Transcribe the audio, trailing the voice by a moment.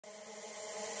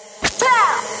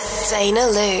Dana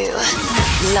Lou,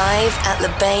 live at the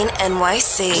Bain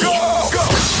NYC. Go!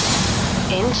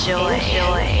 Enjoy.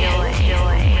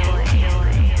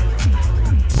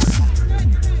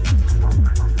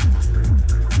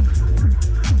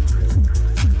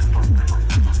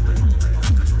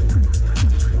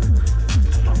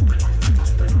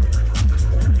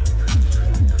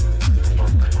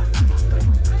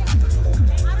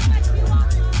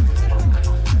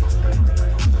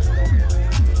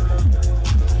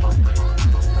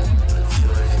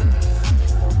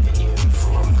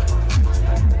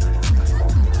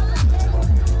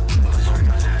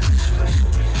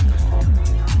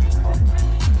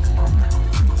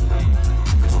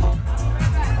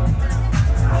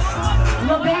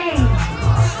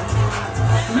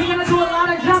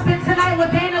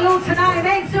 Tonight,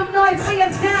 make some noise for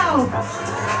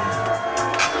yourself.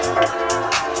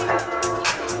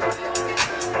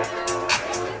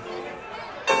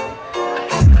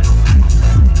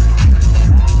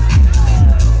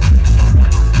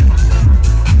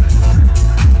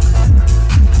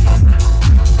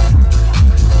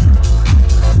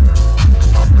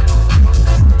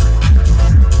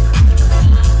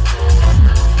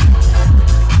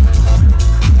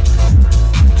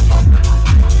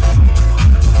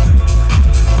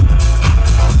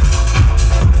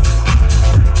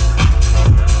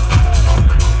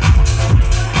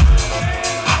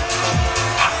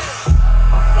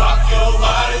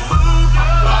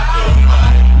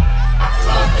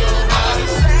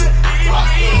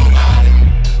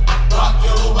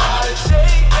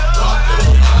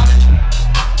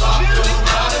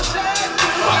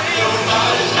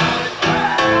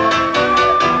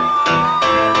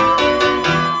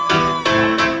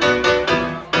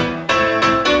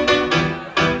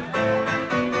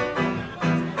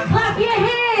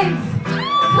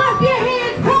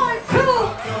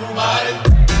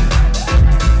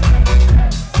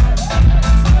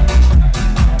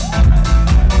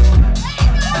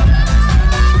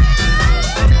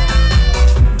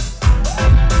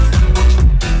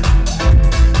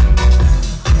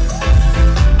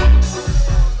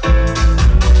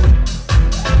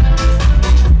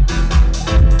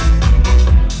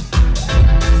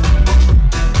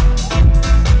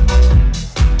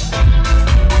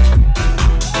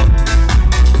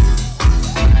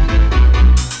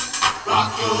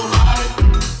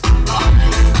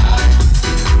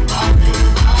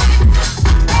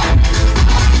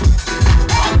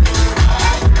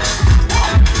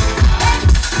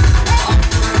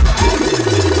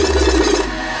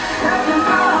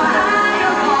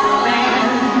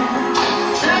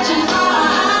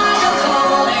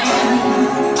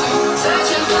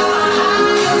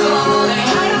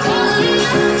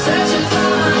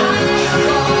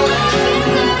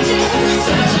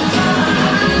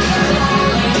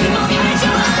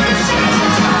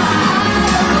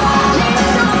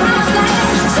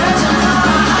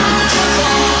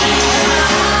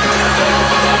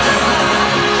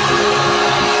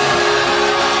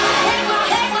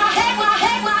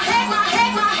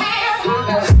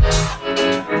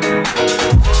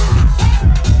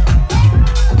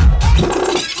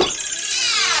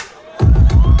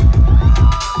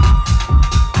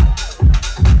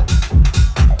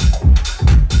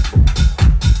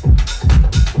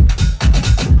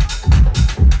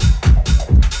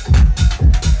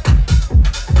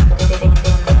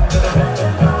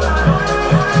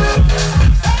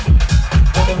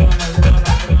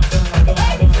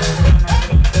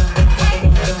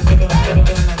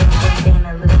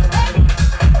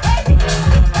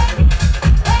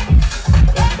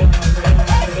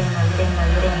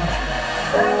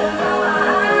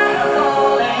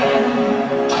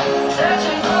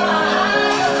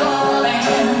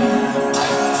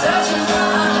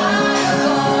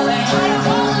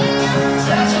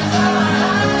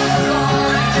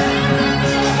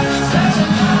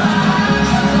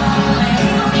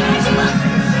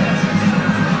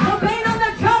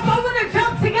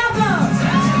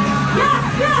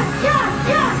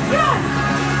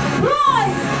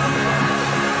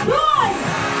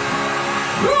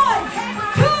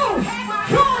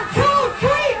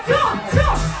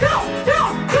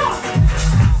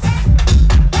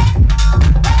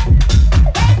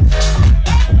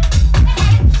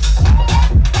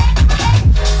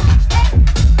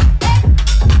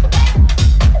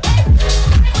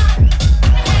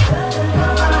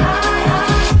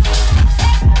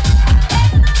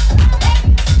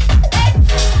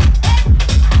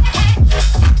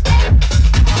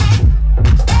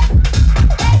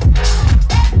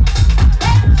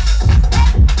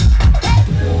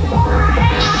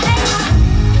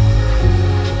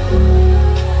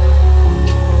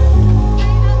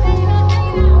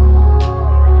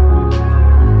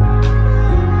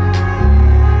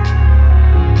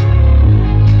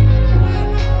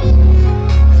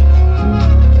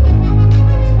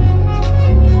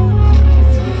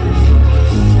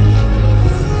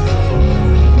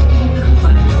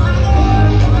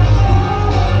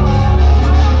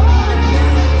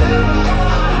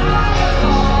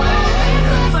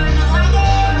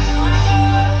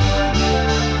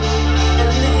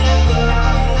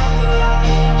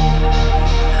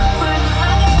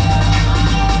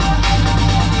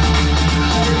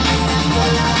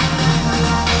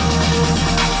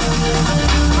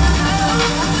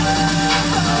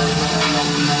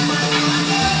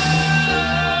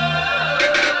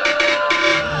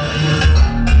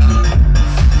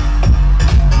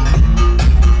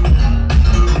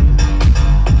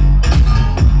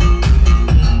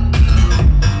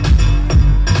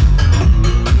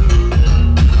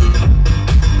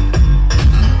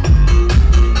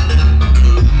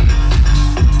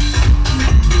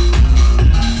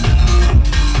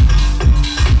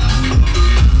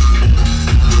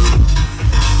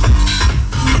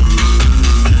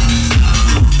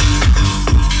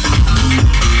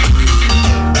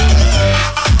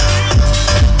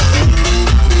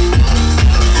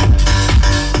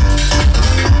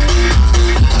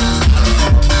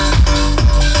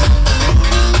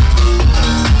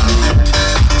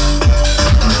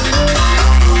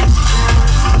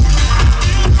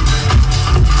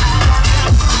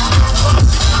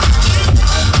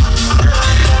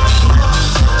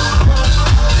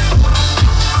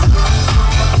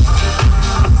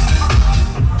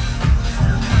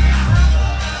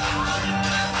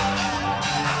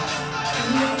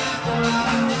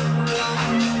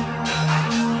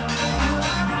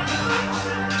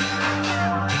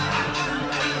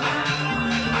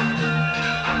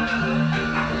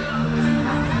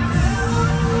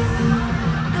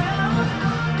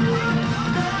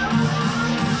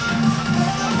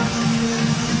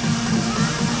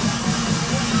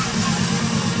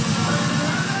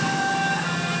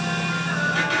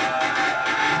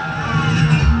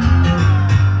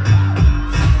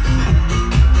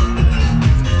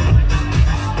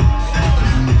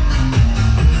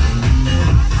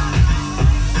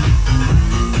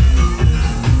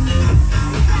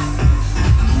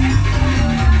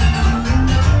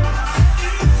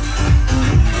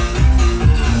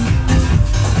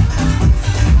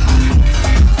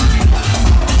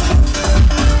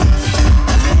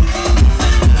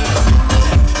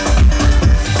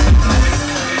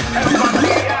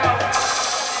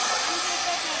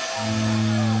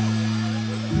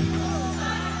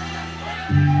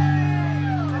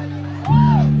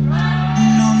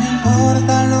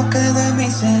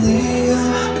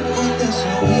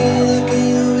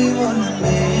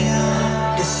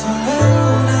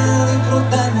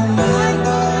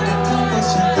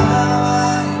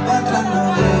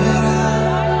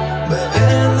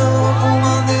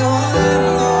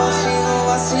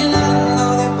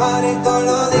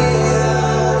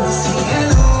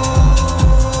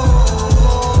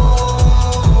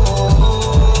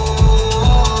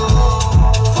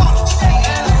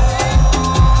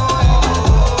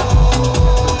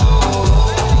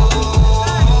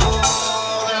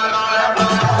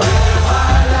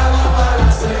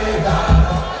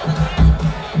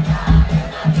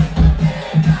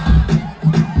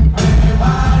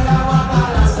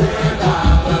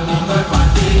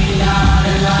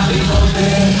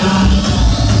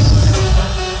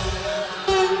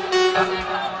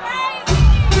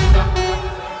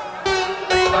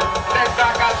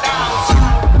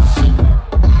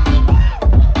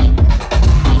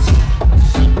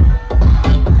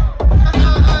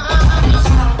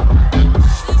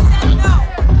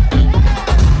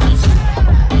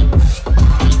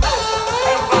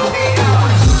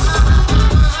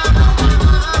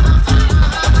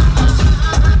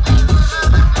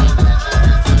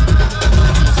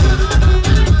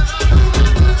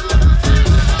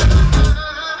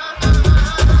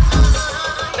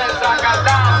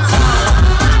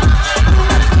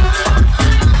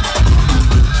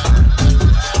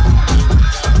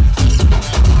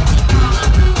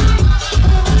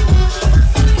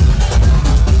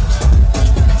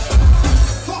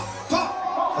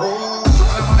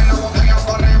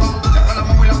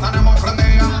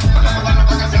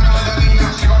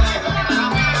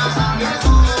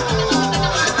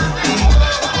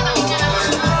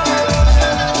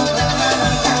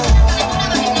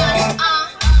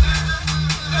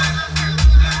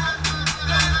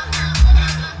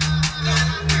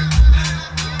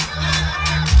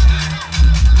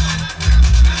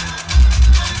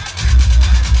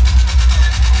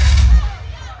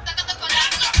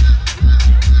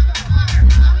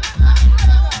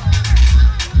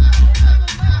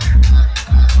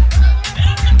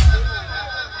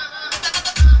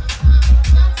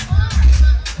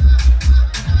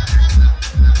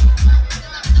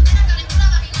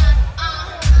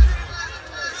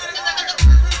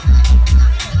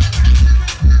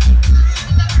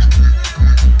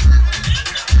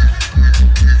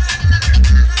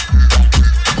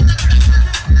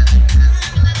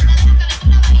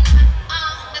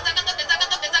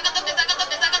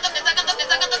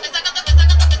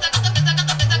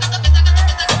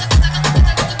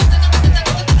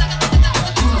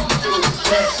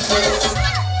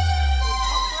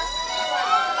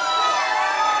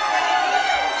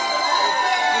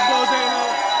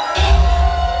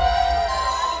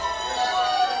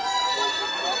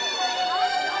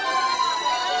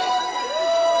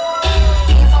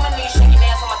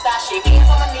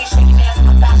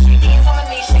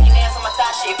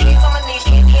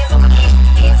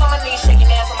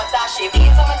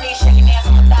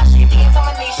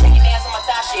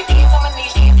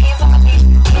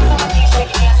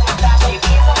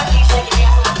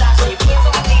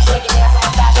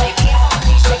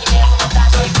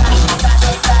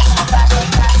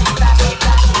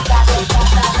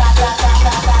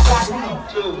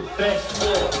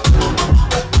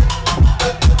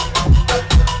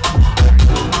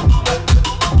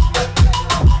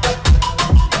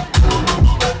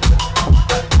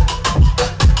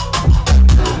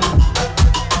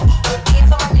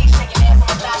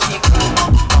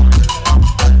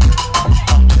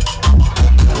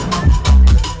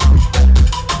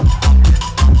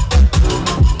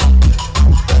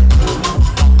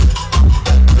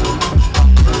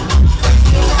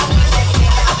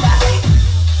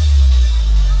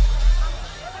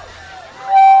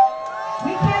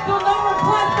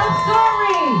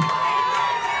 sorry.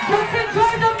 Just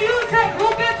enjoy the music.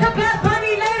 We'll get to Bad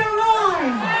Bunny later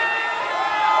on.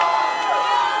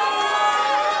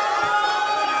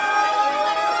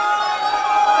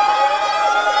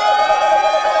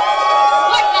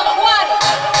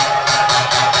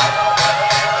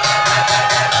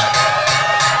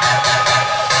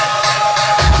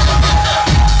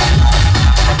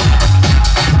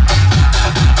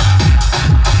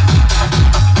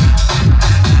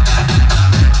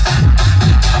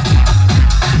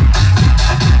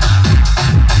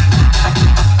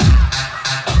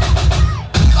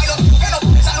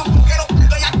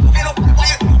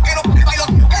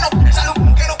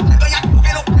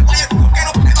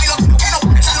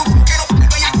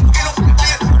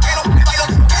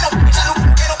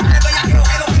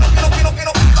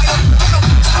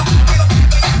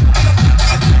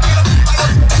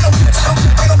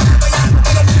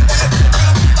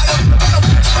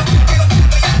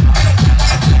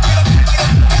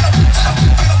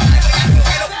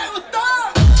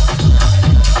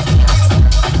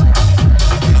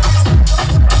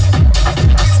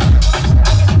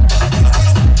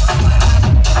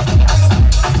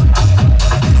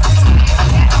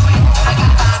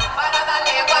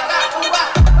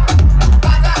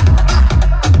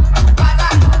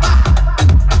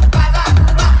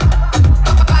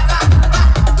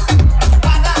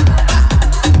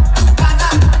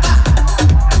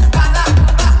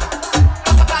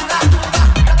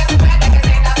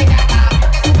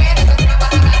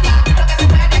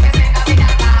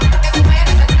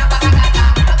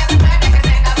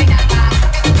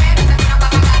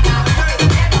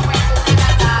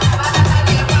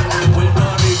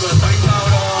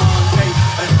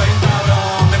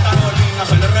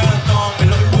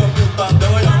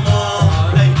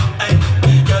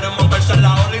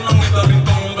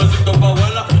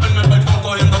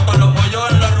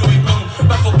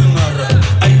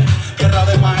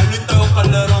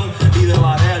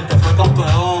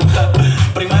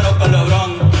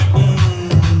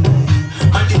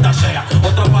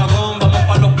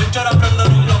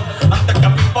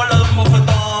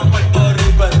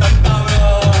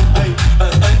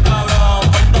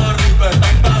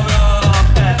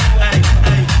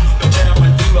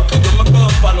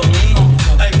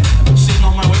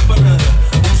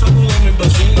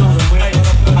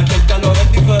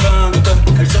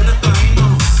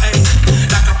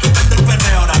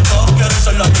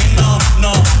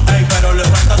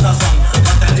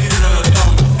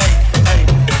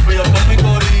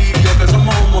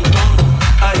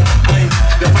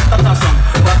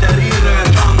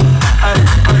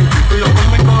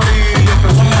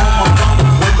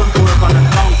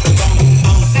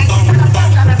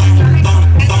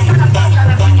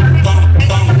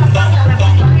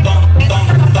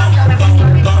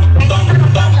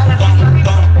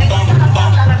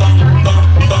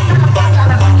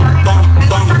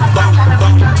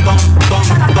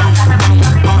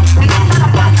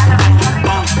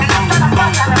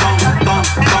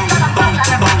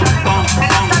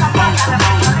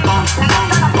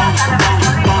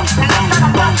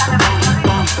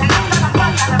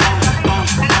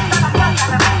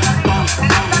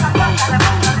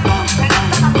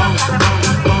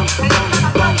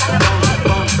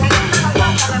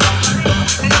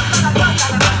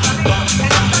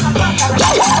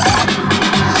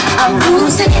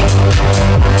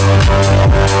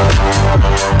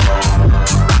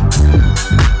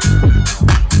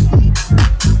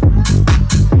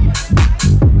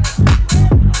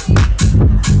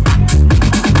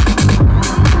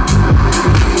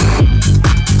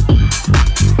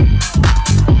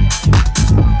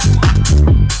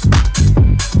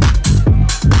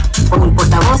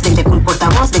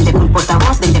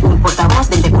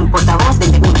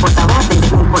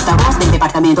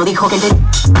 Dijo que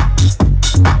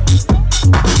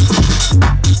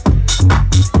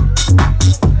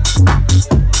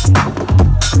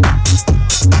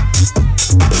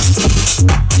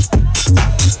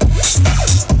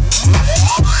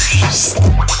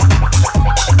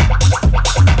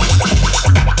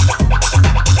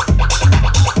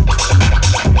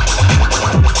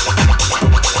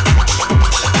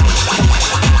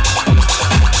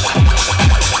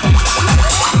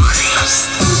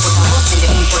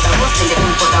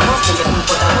portavoz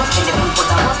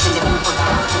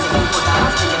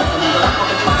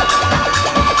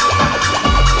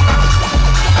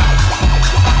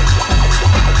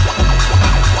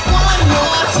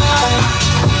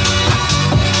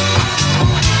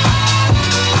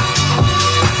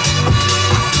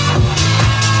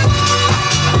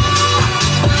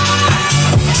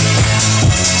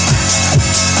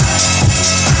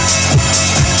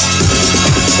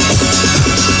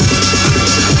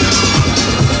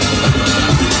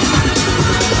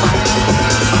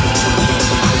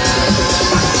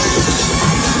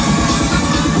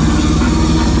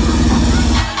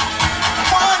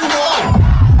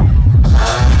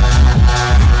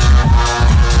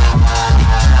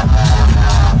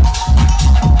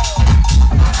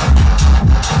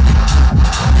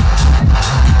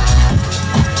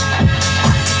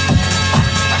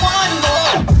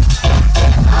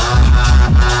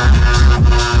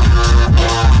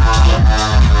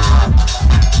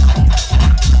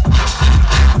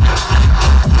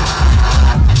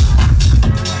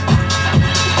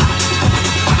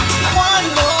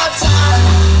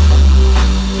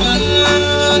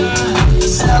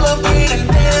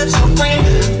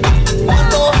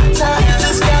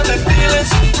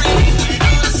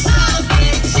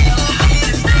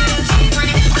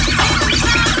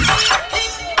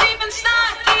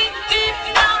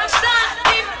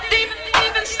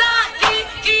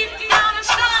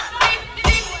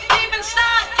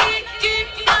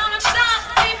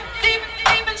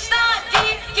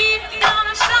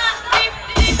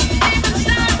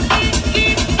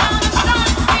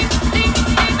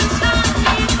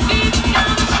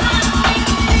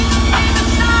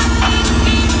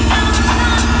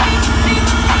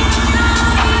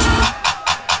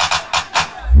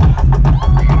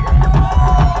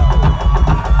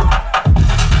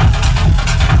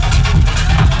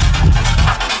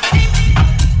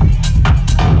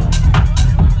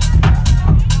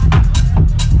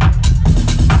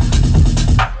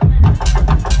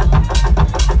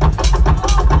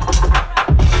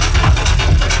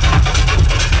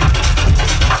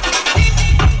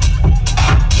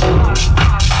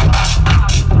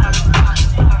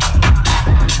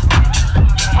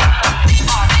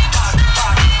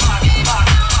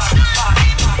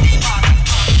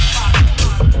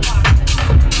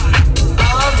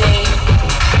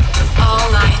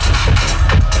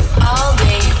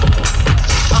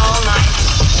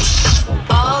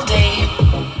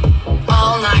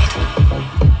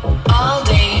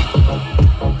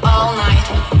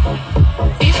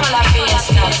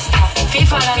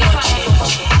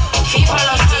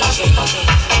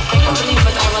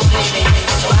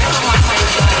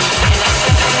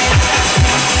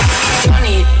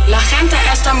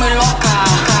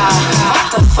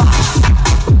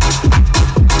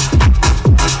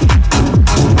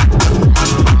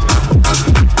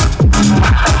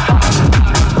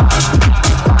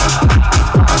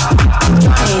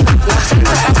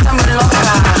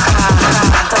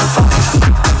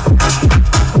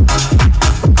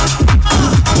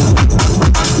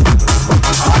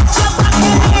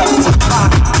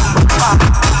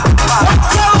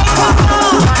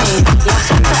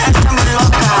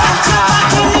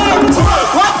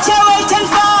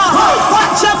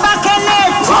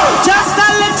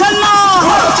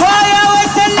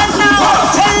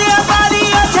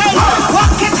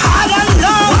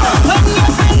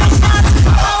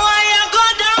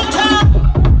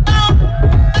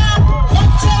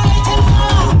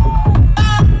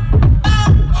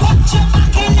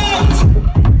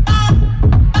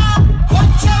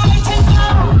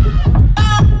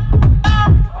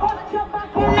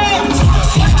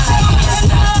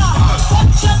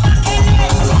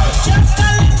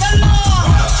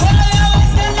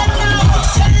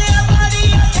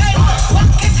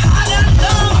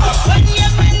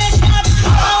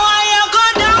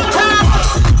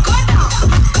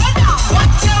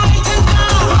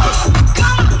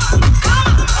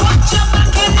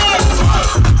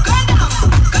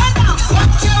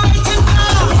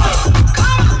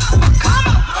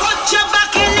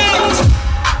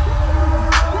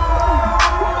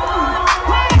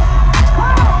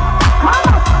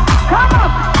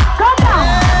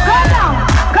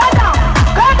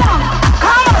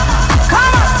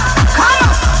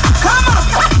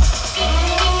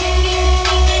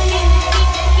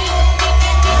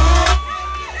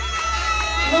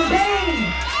Bain.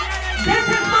 This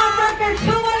is my record, 2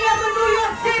 a.m. in New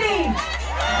York City.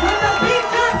 When the beat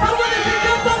drops, I want us to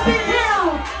jump up and down.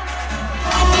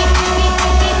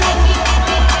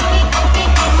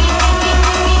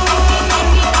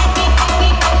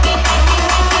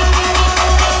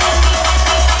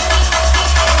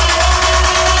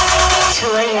 2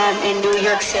 a.m. in New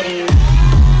York City.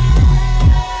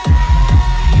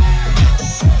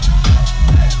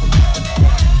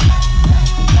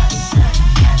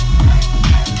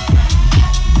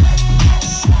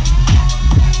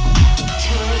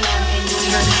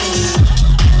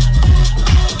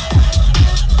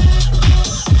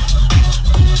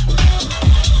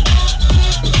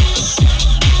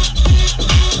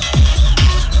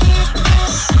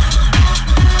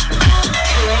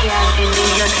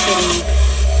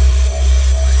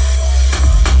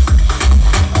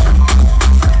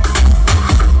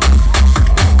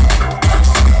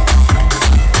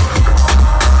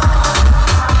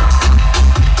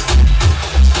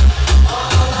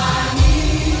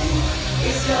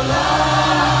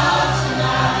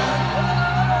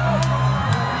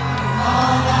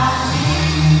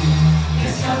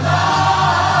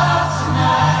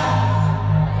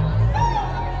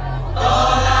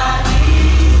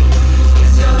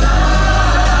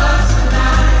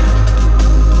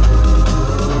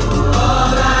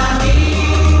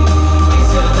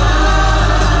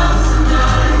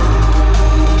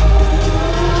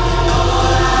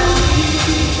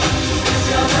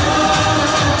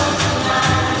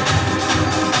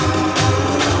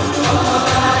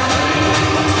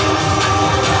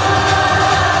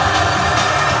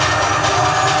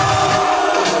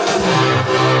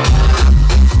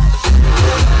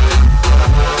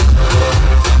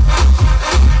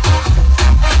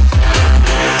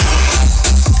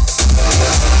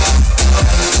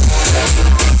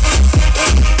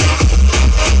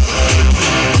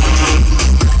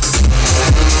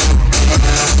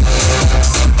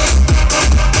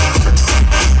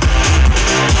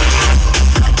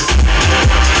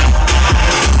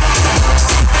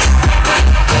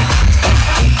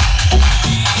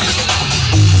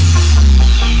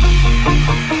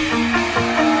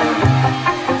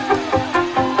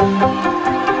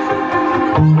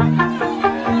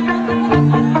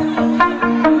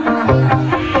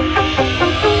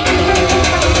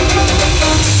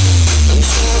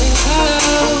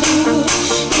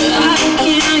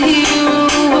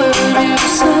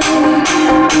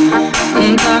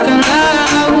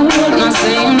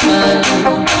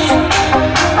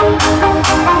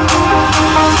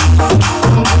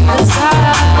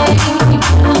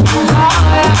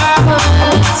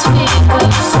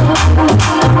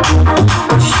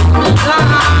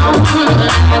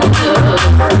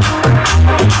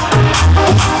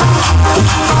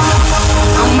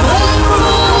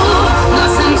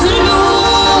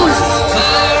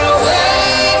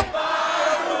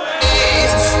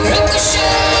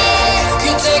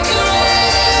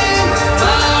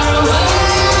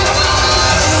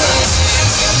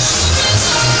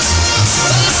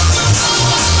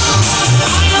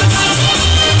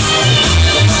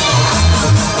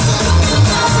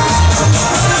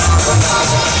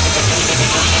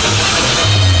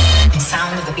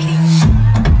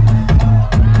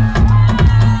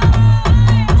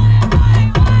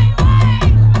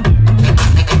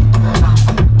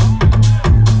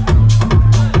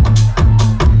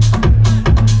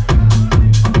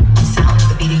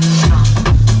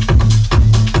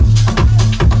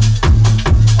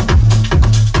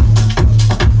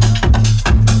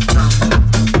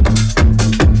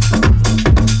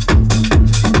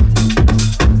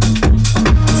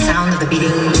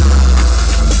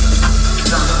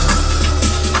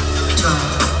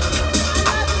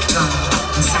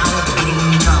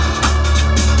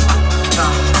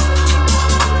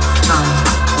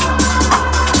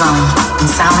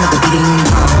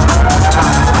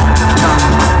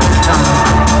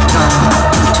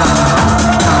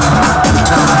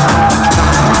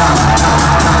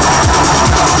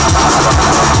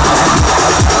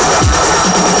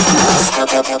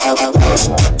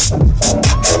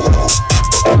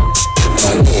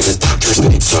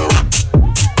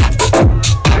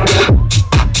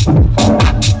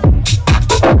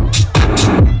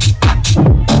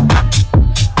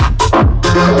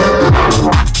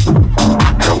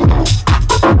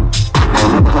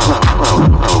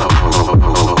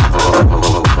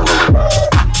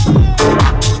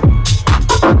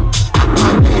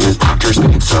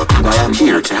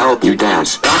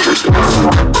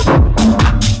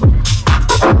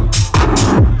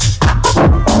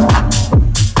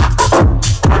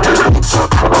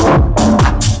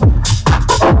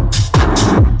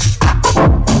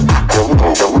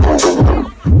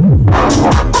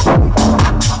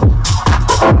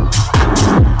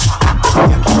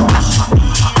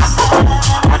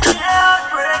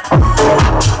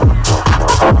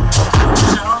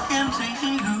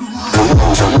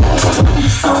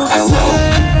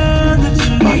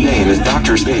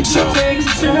 made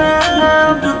so.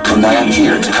 And I am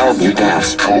here to help you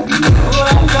dance.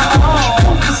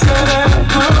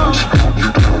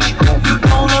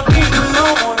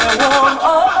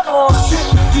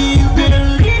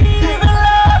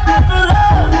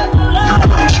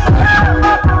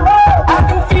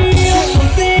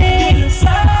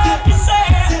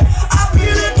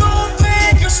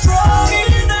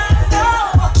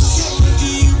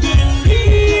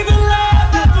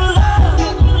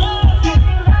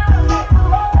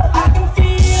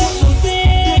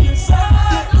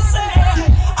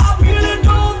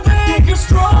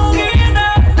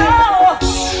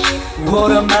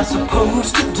 What am I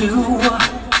supposed to do?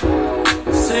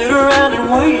 Sit around and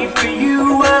wait for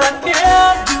you? Well, I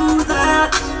can't do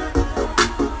that.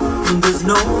 There's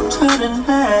no turning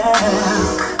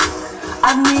back.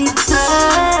 I need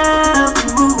time to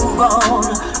move on.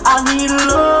 I need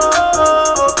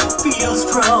love to feel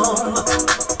strong.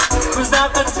 'Cause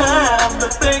I've got time to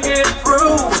think it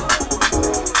through.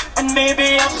 And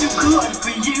maybe I'm too good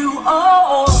for you.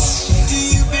 Oh, do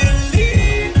you believe?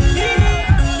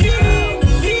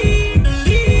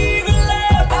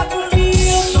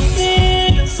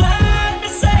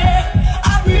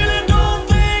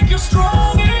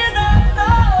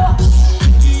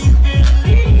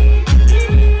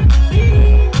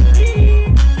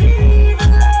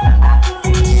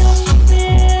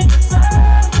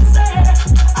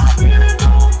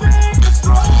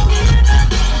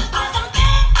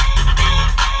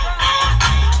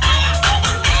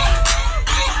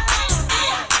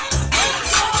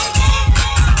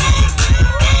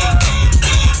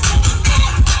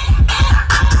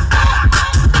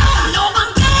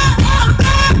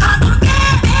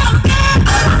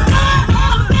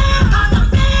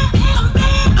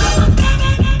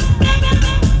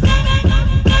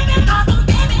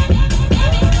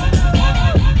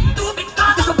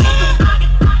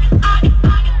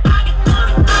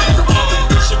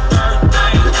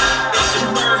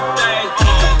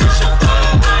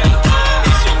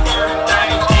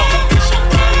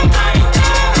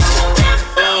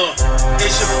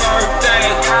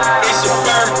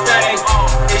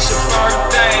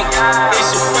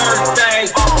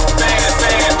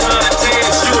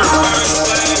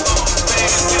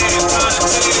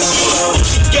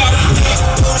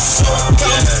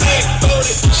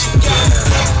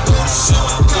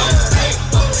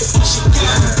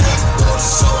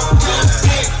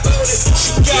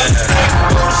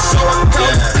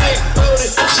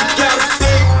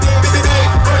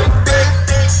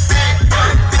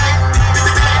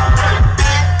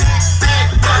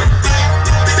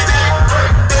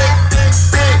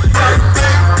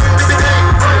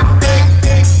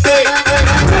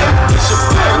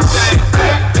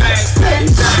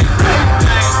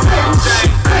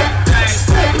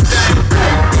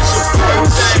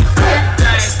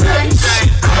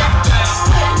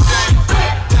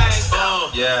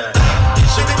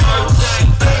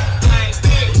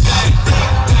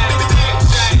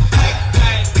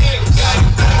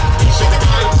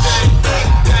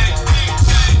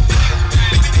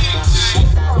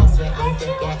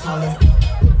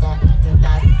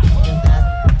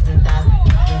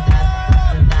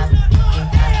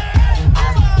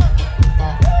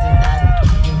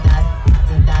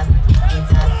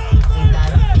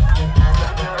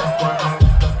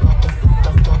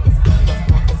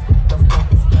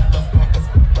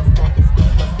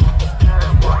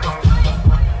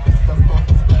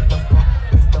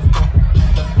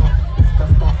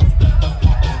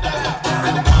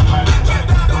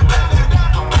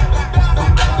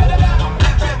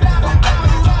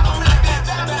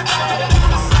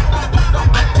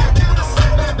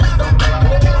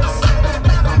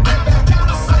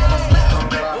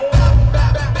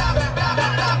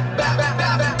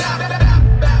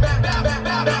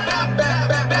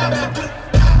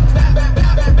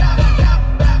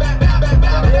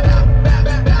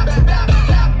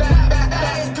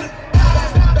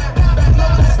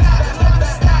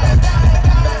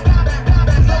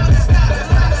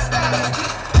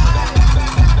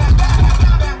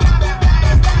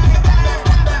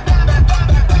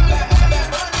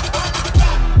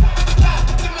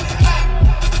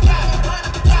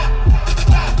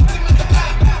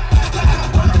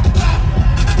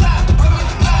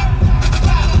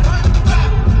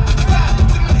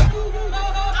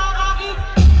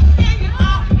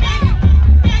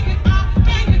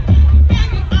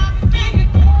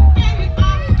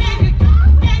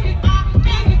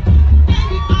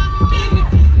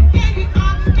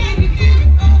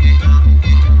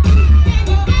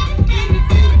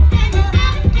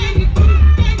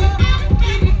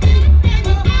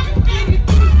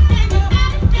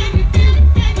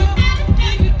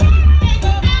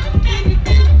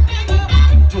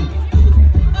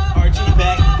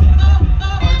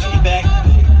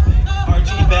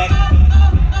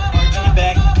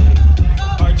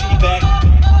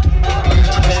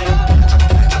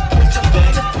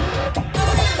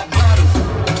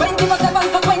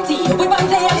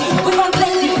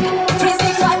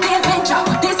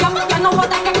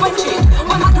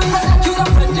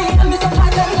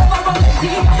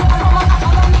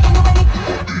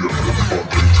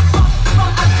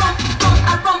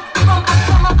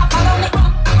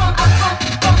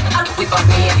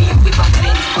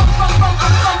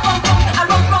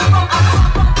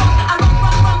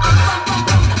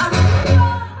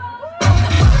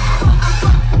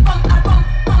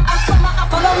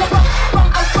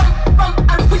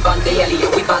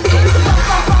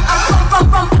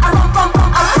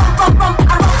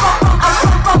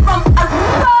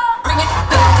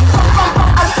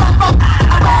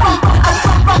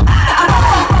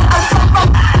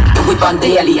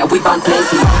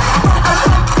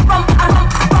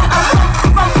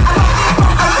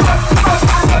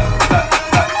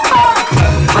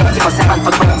 24/7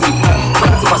 for 20.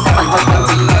 24/7 for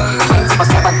 20.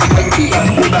 24/7 for 20.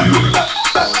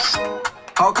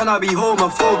 How can I be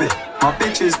homophobic? My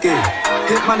bitch is gay.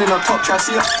 Hitman in a top try,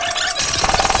 see her.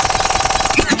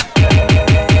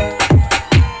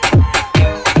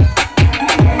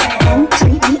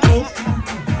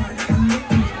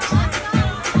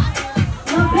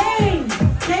 Bain,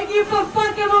 thank you for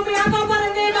fucking with me. I go by the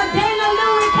name of Dana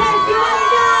Lou in case you ain't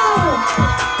know.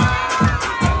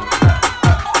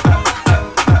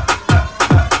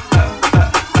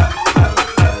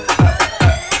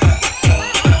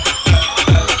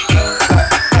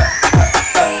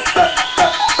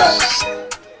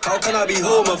 How can I be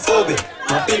homophobic?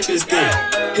 My bitch is gay.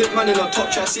 Hitman in a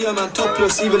top try, see a man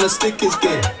topless, even a stick is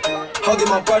gay. Hugging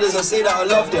my brothers and say that I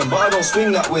love them, but I don't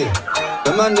swing that way.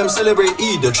 The man them celebrate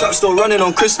Eid, the trap still running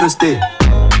on Christmas Day.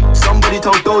 Somebody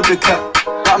told Doja Cat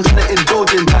that I'm trying to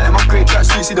indulge in that. In my great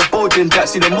tracks, you see the bulging that,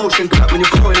 see the motion clap when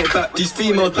you're throwing it back. These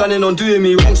females planning on doing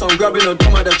me wrong, so I'm grabbing a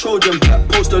drum at the Trojan pack.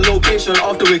 Post the location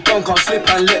after we're gone, can't slip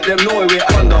and let them know we're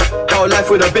under. How life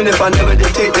would have been if I never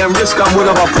did take them risks, I would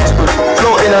have prospered.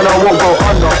 Floating and I won't go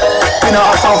under. Been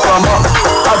out of town for a month,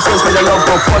 absence with the love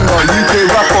go thunder. UK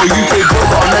rapper, UK girl,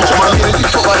 but I mention my name, you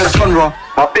talk about the genre.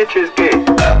 My bitch is gay.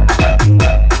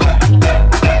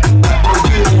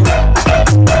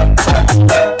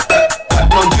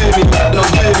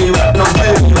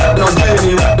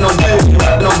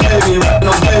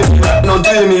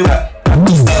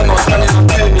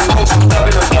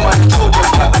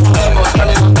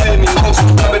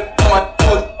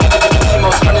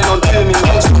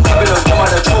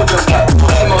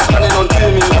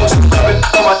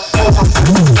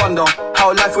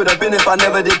 How life would have been if I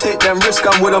never did take them risks,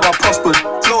 and would have I prospered.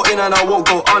 Floating and I won't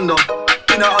go under.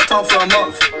 Been out of town for a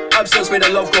month, absence made the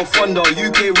love go thunder.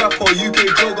 UK rapper, UK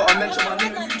girl, gotta mention my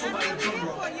name.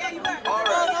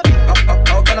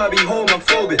 How can I be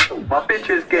homophobic? My bitch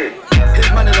is gay.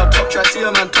 Hitman in a top try, see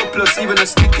a man topless, even a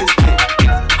stick is gay.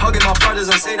 Hugging my brothers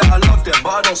and say that I love them,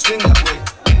 but I don't swing that way.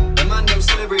 The man them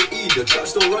celebrate Eid, the trap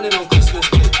still running on Christmas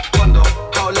Day. Wonder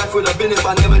how life would have been if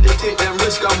I never did take them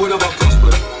risks, I would have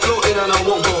prospered. Floating and I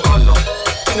won't go under.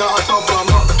 Been out of town for a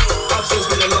month, absence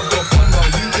with the love go thunder.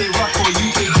 UK rapper,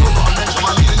 UK girl, but I mention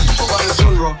my name, you talk about the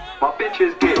genre. My bitch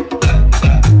is gay.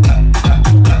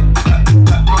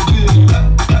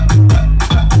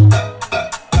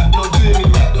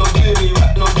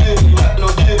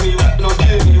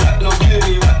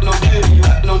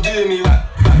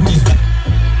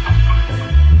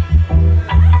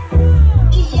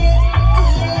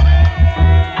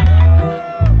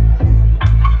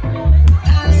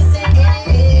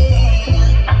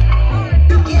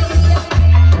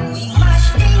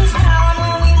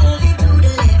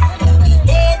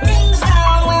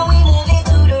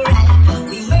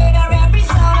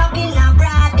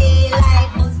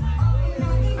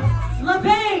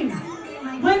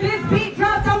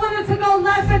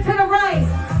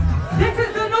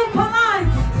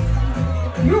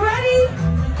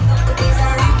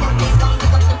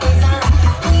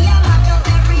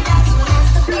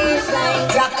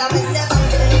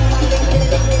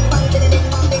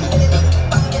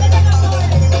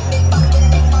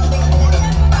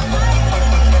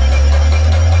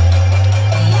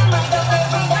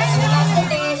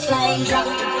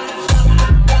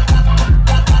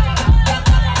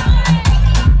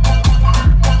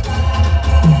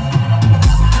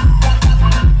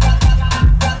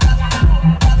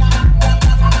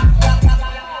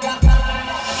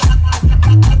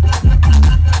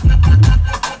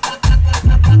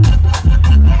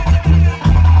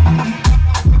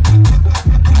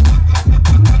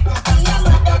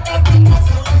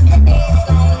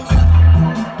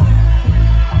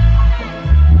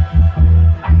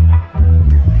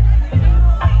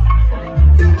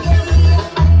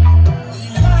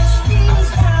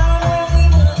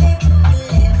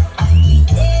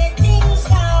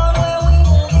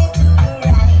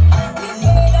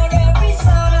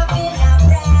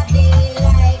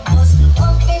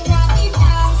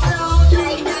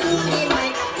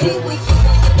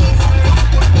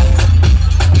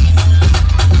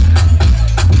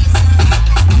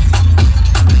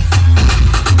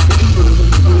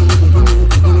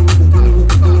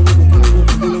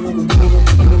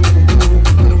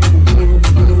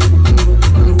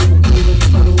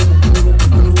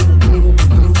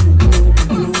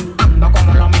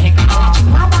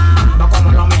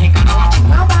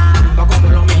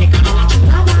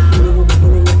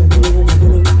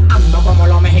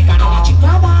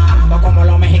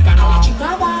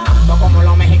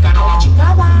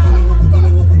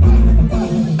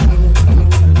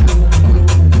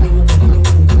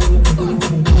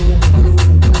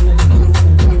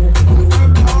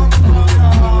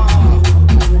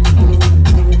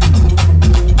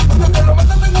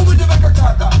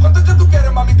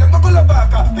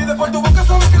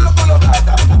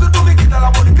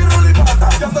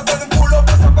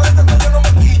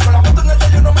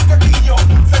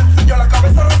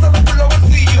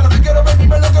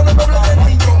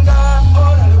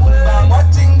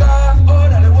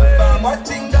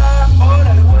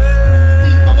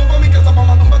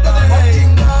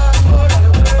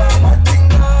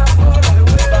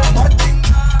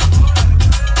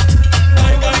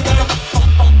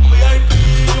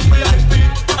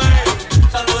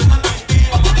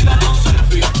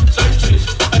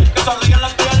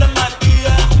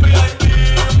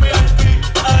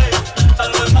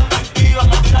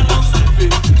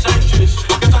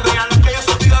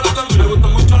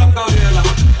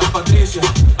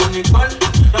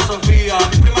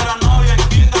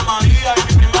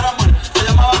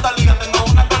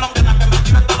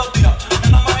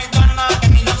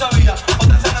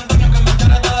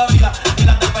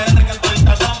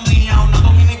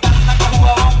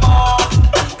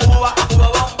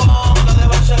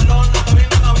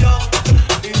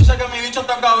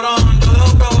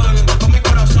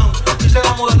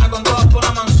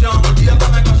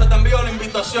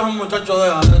 muchacho,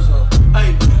 deja eso.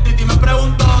 Ey, Titi me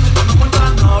preguntó si tengo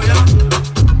muchas novias.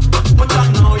 Muchas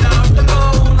novias, hoy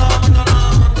tengo una, mañana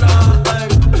otra. Ey,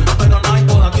 pero no hay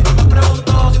todas. Titi me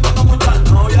preguntó si tengo muchas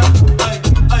novias. Ey,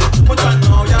 muchas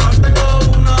novias, hoy tengo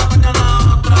una,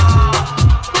 mañana otra.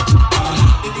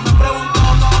 Titi me preguntó.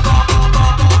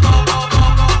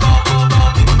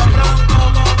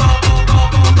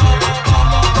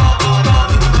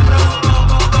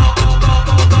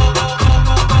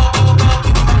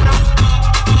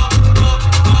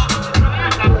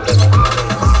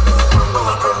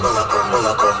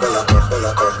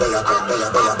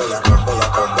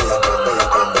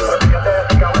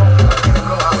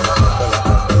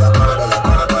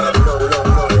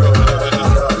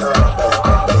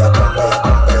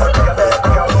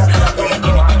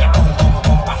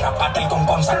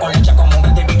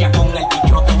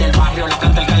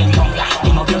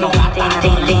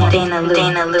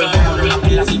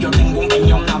 Si yo tengo un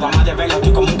peñón, nada más de verlo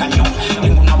estoy como un cañón.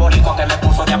 Tengo una boricua que me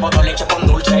puso de apodo leche con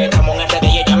dulce. Estamos en RD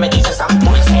y ella me dice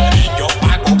Santurce. Yo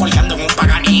pago colgando en un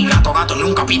paganí. Gato,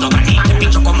 nunca pido ganí. Te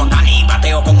picho como Dani,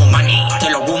 bateo como Manny. Te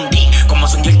lo bundi, como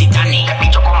son el Titanic. Te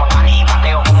picho como Dani,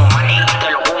 bateo como Manny. Te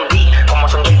lo bundi, como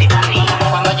son el Titanic.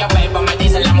 Cuando yo bebo me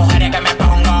dicen las mujeres que me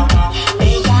pongo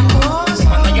bellacoso.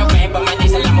 Cuando yo bebo me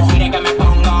dicen las mujeres que me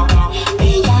pongo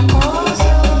bellacoso.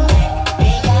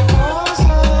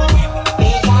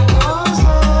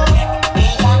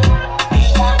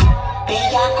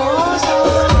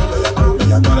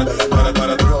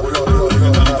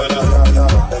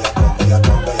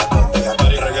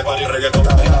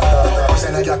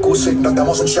 Nos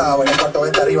damos un shower, el cuarto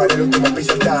está arriba, en el último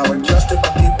piso el tower. Yo estoy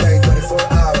pa' ti, babe, 24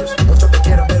 hours. Muchos te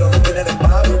quieren, pero no tienen el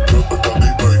power. Yo estoy pa' ti,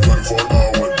 babe, 24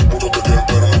 hours. Muchos te quieren,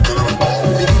 pero no tienen el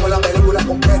power. Vivimos la película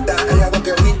completa, hay algo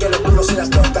que brinque, los culos y las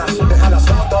tortas. Deja las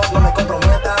fotos, no me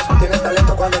comprometas. Tienes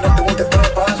talento cuando en el tubo te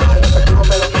trepas. En efectivo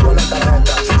me lo digo en la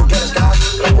tarjeta. Si tú quieres gas,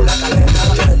 por la caleta,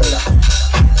 no tienes vela.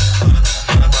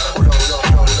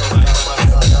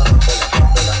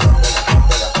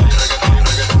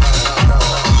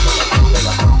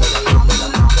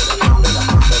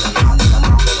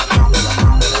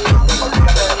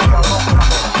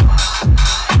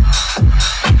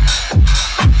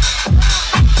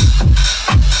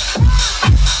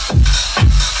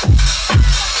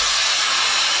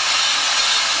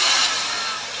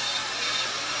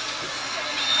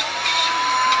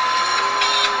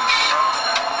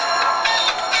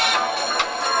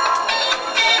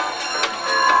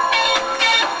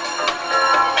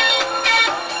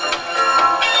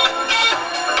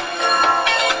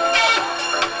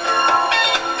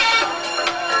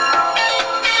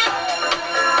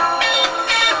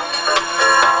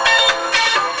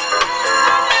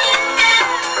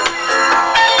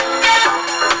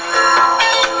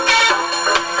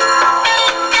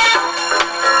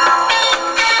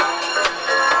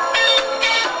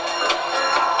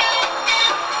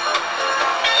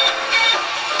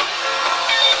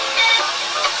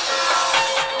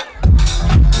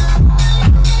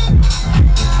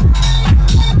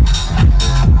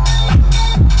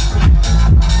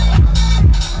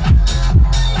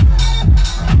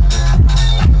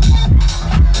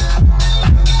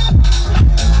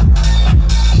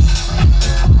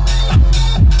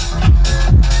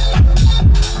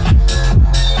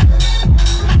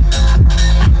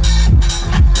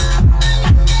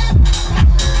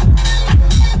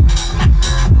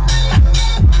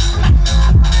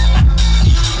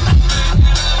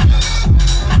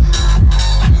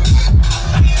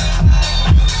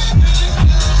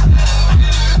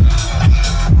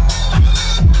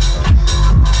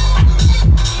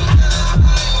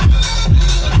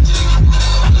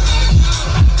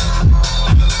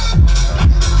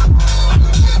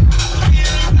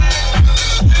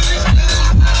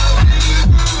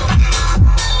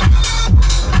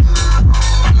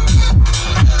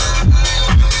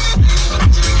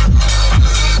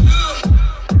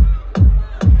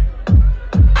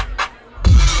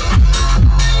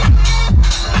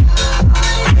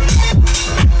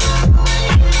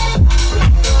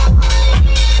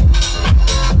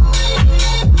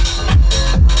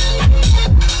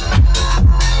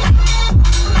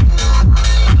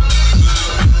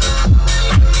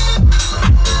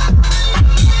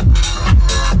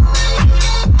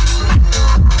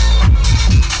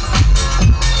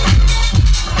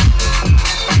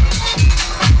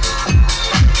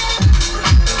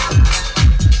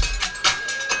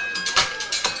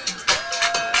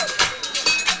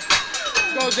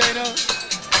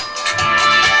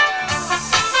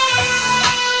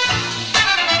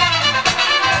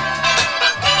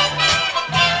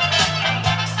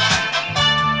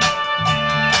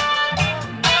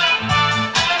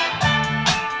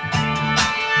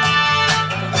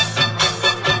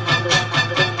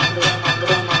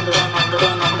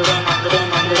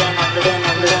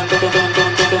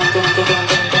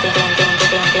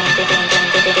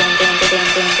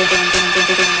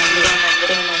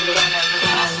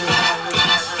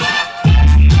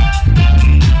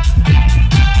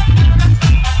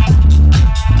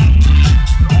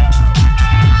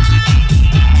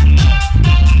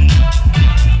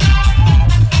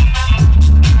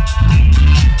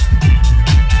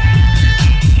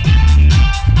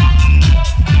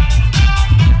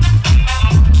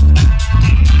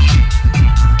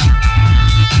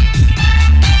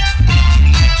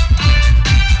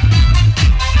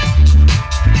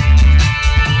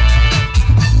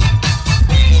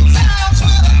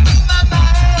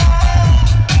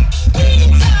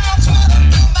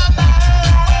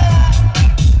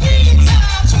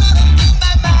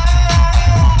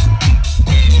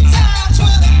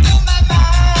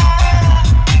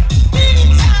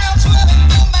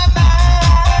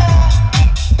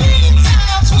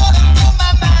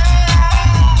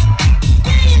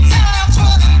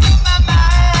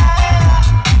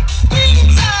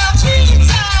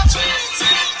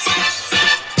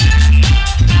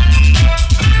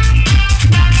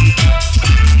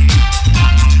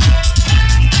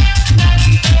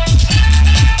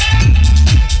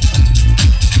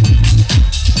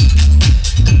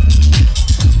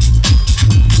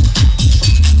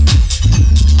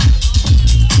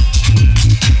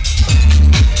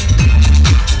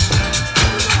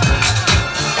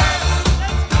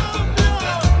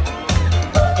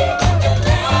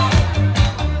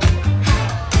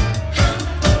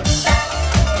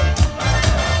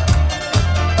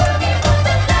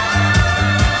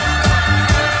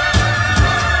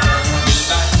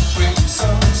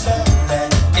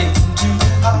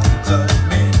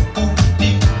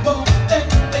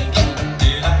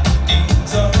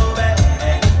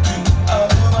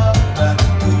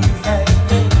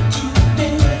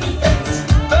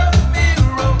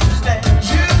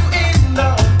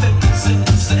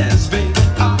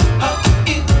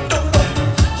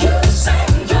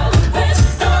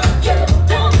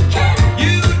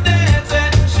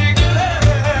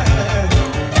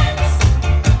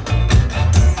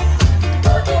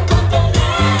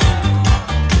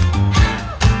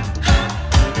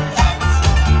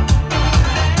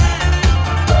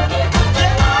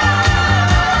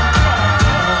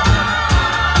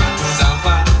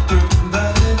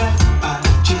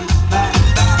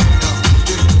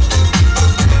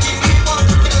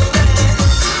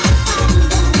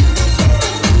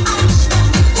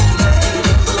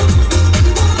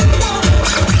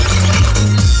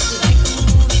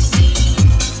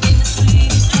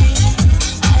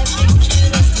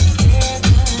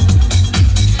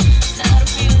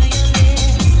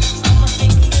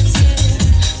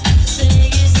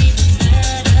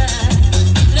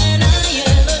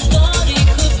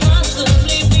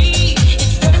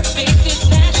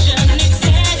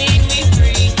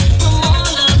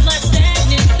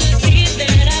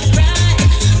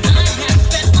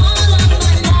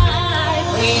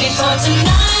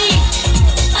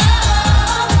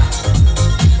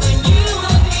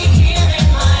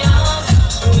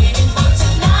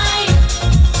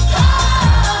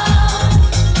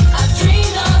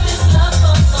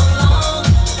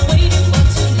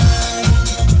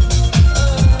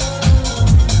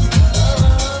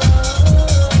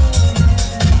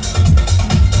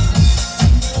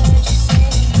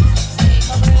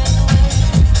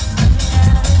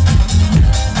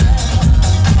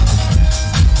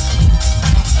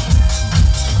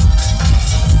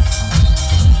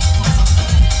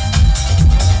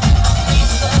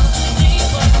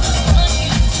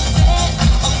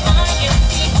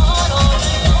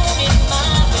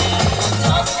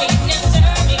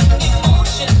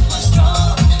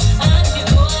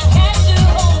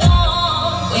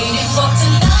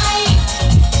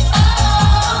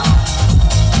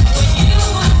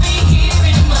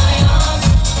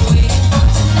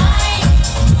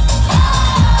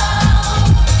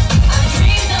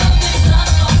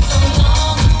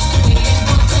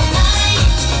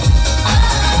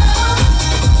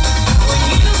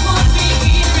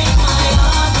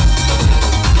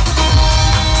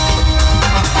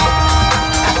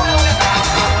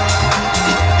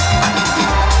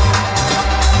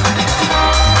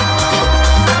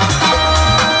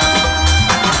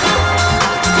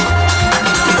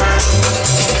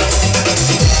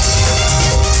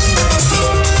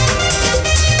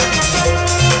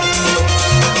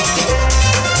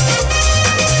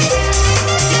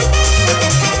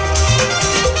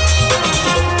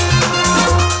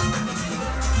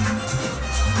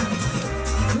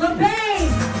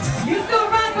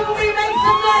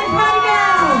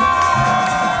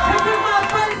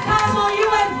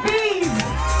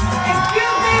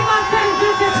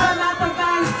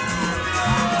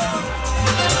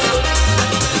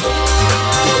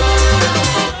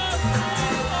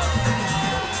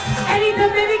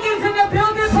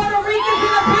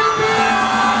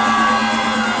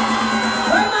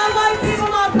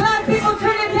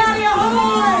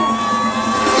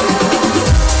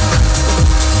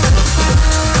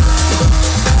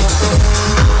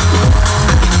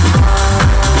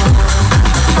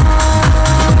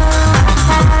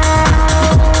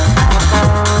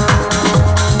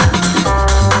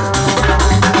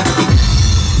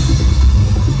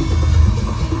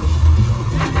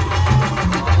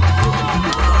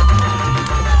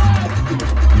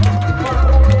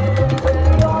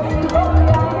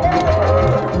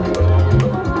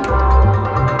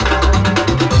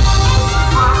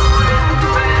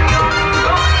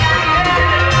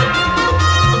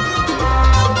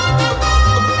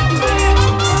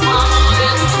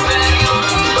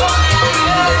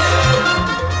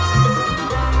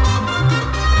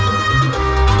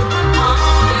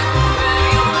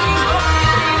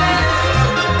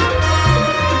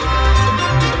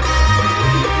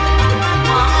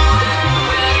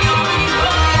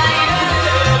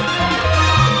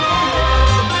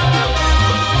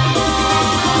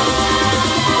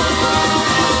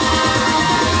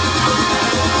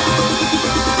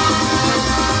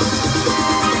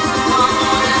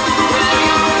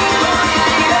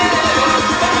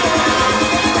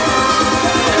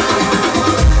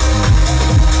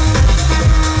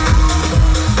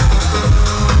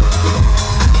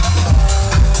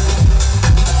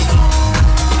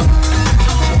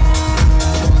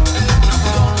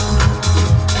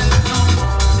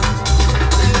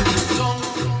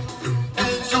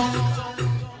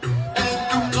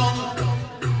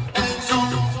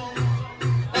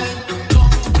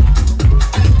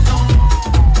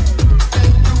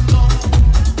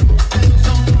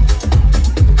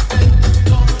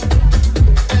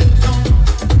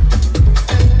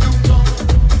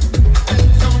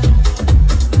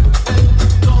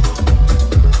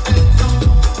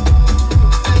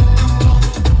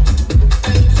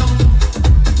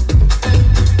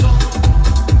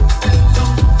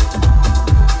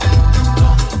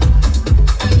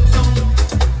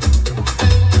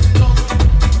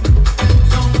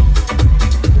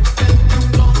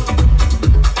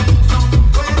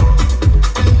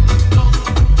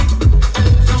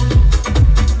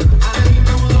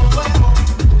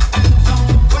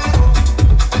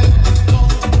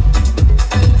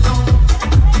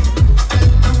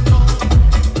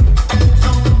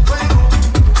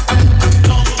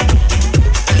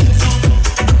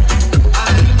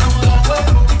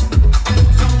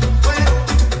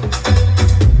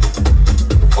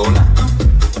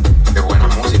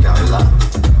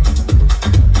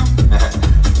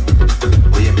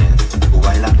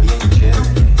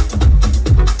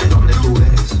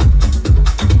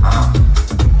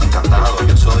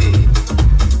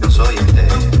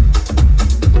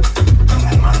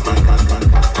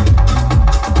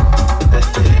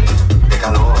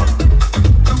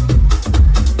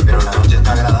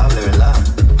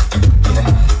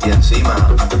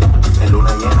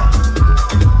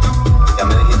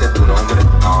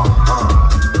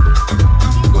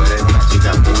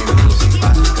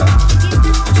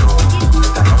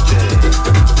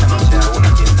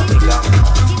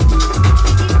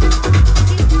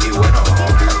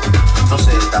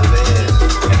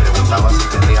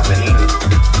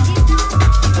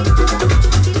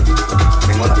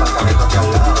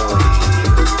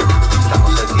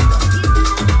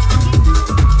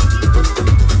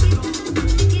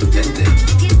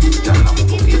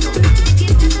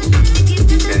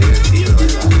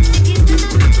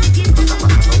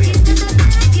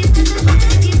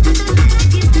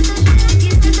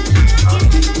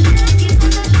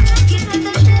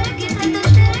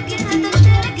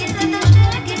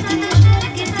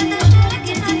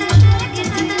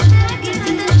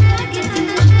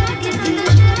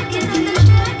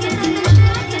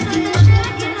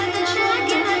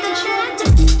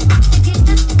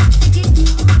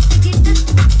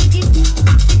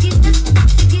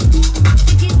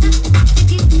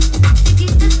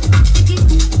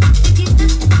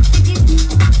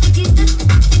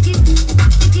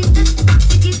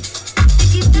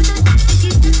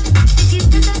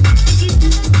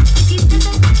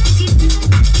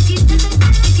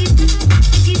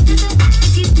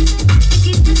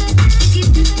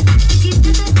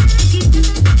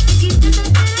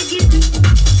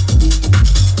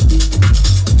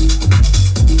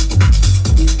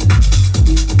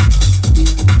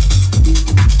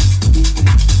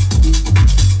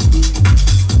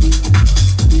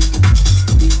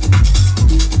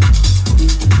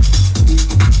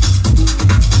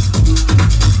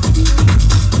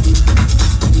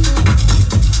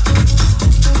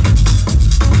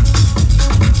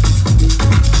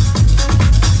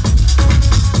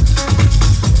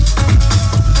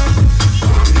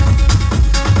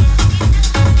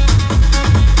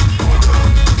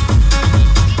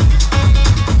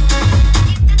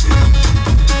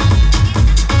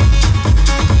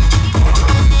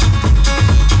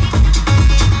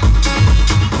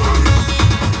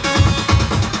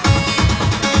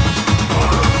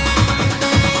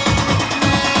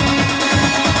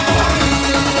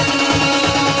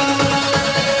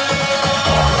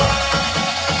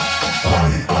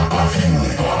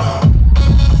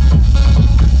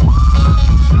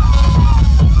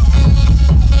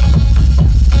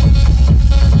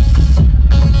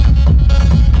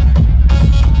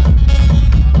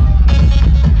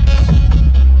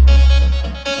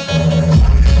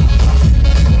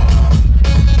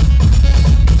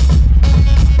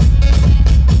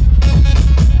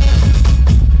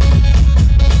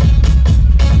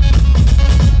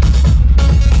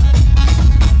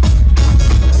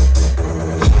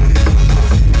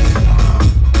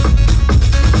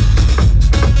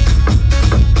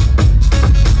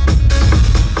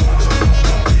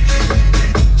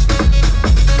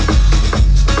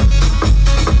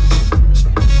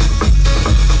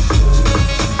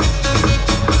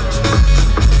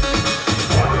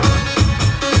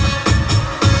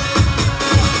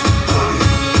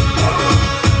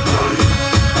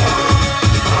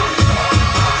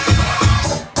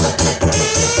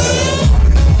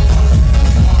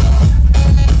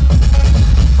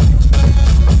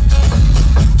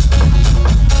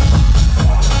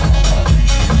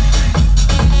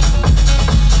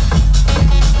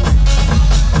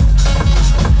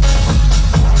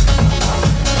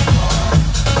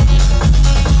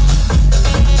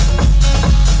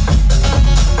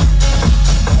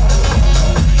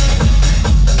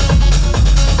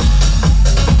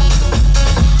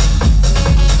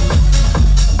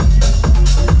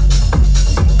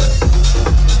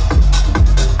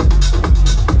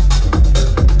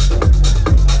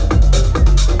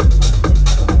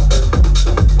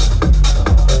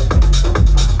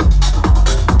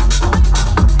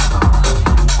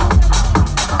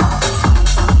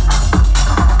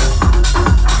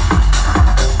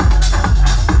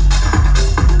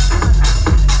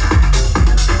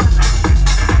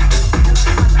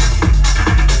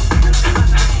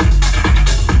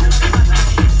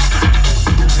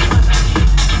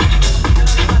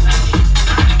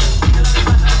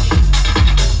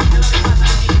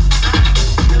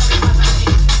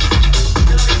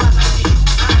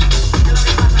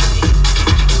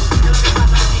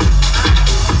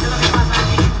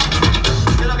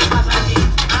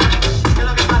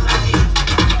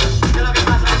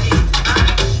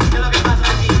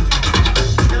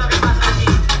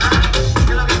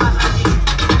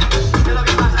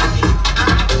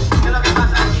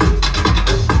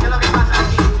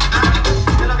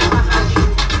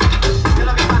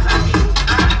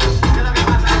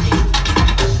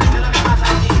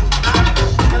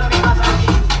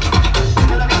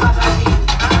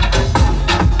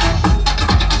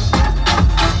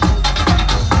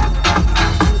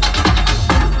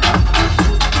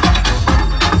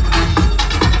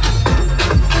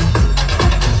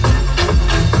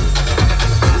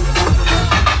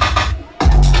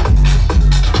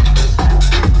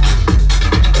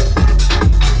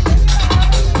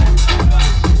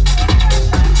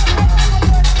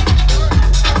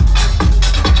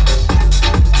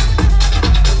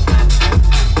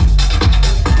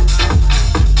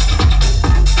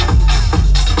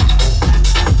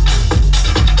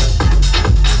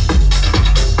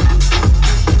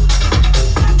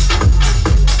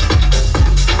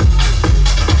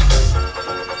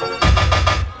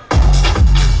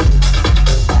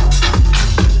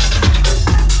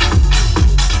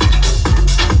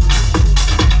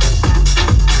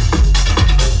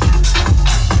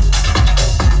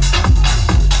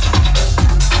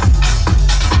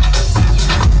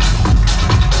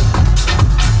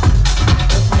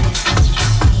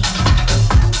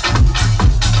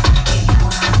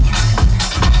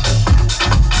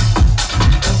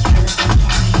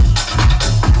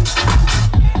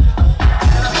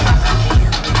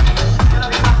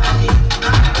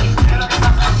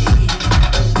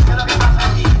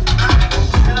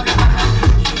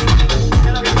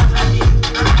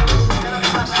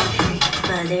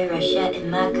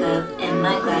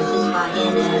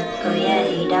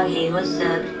 hey, what's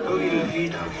up? Oh yeah, hey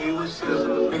dog, hey, what's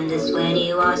up? When the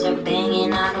sweaty walls are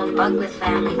banging, I don't fuck with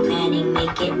family planning.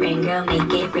 Make it rain, girl,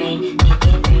 make it rain. Make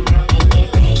it rain, girl, make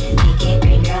it rain. Make it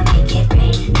rain, girl, make it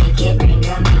rain. Make it rain,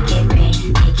 girl, make it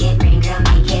rain. Make it rain, girl,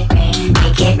 make it rain.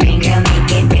 Make it rain, girl,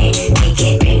 make it rain. Make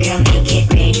it rain, girl, make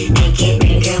it rain. Make it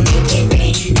rain, girl, make it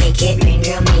rain. Make it rain,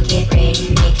 girl, make it rain.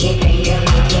 Make it rain, girl,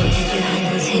 make it rain.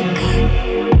 Johanna's hiccup.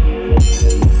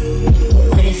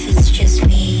 What if it's just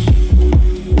me?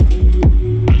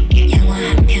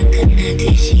 영화한 편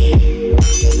끝나듯이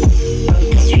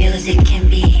as real as it can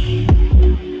be.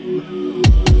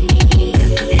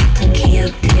 그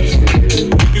기억들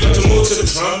You got to move to the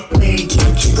drum. Where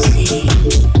can't you see?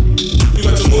 You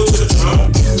got to move to the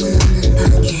drum. 정은 없는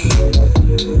방에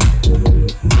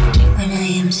when I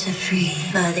am so free.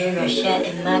 Mother Russia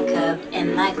in my cup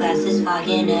and my glass is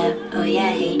fogging up. Oh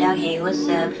yeah, hey dog, hey, what's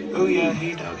up? Oh yeah,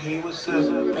 hey dog, hey, what's up?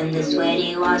 When the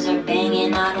sweaty walls are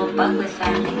banging, I don't fuck with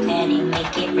family planning.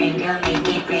 Make it rain, girl, make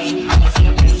it rain. Make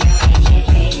it rain, girl, make it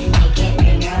rain. Make it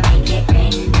rain, girl, make it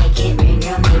rain. Make it rain,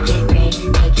 girl, make it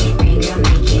rain. Make it rain, girl,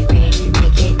 make it rain.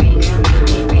 Make it rain, girl,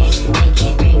 make it rain. Make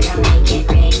it rain, girl, make it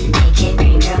rain. Make it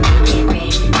rain, girl, make it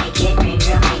rain. Make it rain,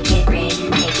 girl, make it rain.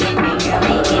 Make it rain, girl,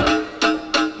 make it.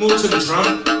 Move to the drum.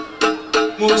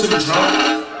 Move to the drum.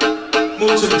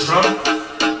 Move to the drum.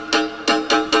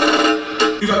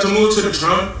 You got to move to the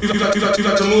drum. You got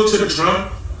to move to the drum.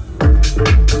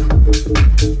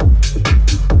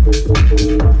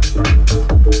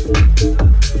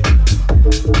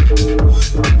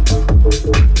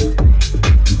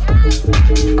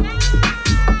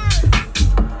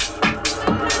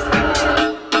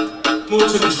 Move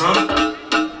to the drum.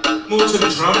 Move to the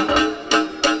drum.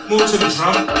 Move to the drum. Move to the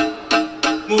drum.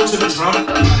 Move to the drum.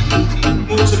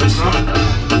 Move to the drum.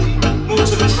 Move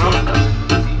to the drum.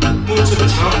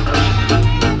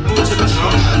 Move to the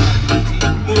drum.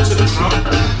 Move to the drum.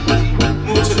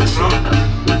 Move to the drum.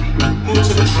 Move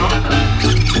to the drum.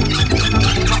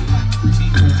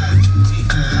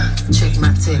 Check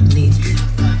my technique.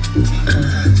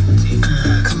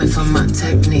 Coming from my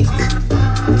technique.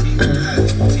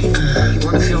 You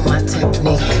wanna feel my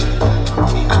technique?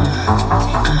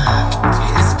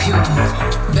 It's pure.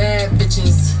 Bad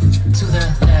bitches to the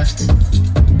left.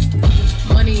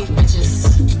 Money bitches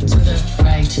to the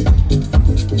right.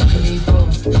 You can be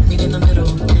both, meet in the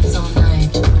middle, it's all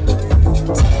night.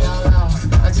 Take it all off,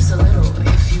 or just a little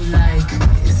if you like.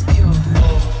 It's pure.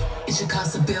 It should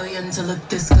cost $1 billion to look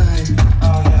this good.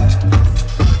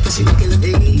 But she make it look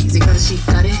easy cause she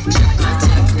got it. Check my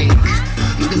technique.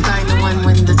 You can find the one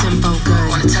when the tempo good.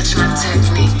 Wanna touch my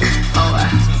technique? 4,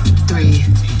 3,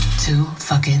 2,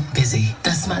 fucking busy.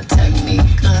 That's my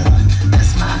technique.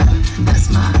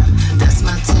 That's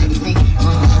my technique.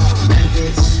 Bad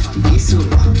bitch, Isu,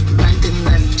 right and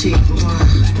left cheek.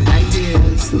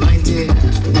 Ideas, my dear,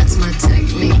 that's my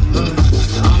technique.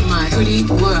 All my pretty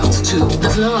world to the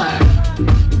floor.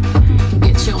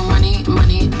 Get your money,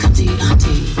 cutty,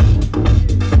 hutty.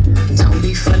 Don't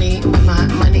be funny with my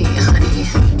money, honey.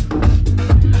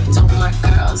 Don't my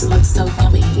girls look so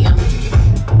yummy, yummy.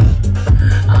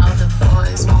 All the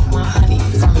boys want my honey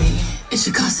from me. It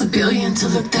should cost $1 billion to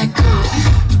look that good.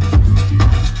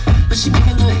 But she make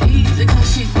it look easy cause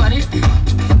she got it.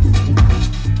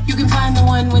 You can find the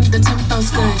one with the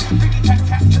tempo's good.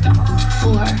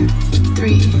 4,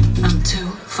 3, I'm too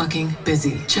fucking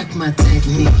busy. Check my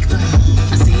technique.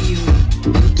 I see you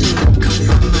too. Come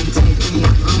from my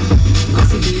technique.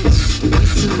 Bossy bitch, me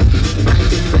too.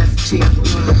 Right and left cheek.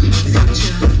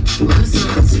 Future,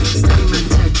 Renaissance, study my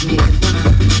technique.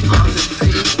 All the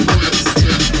pretty boys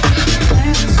too.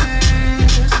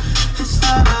 Fancies, this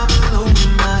time I'm alone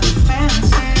in my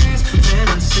defenses.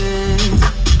 Fantasies,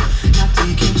 not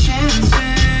taking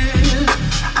chances.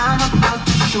 I'm about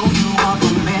to show you all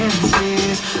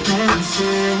romances.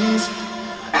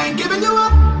 I ain't giving you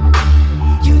up.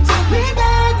 You take me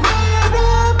back where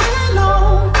I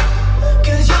belong.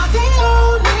 Cause you're the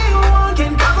only one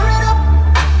can cover it up.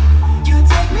 You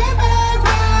take me back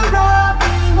where I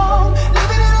belong.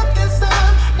 Living it up this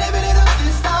time, living it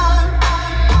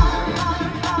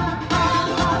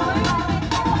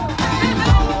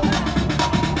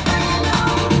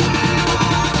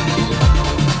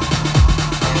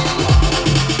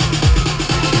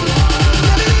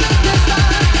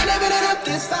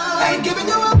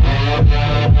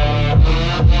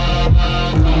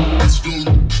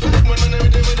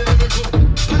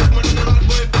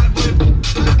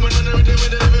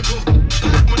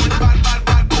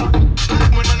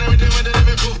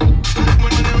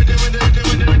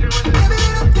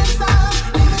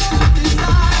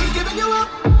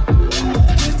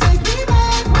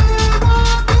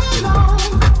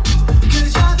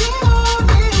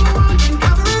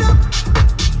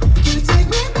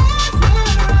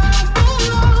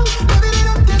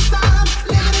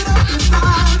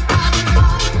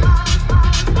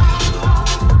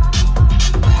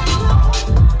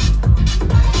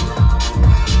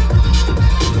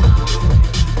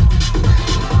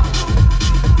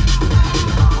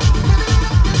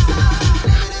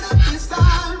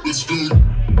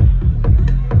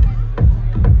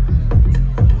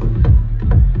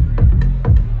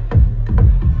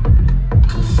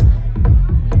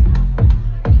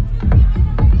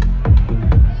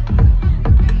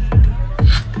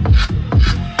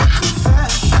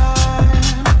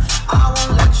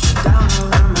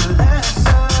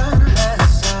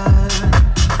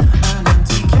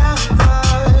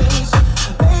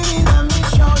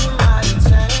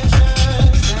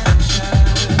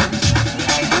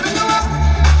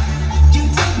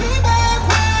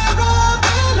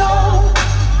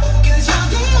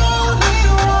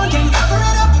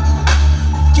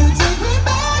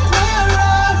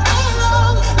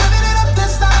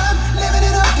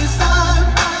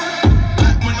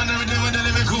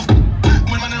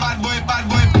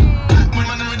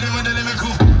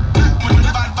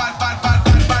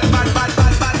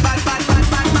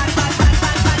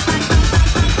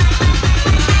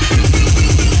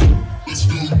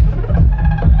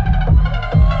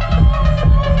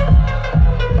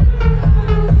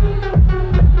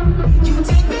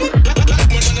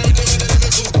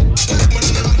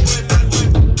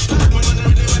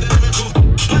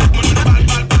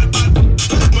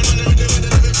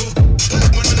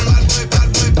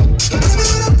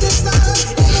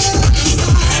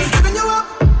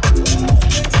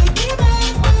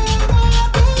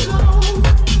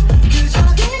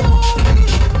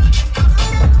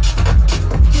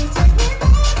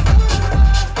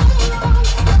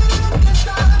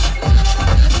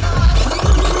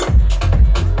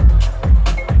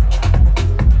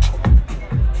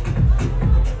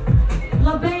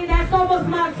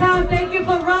Thank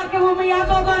you for rocking with me. Y'all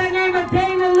go to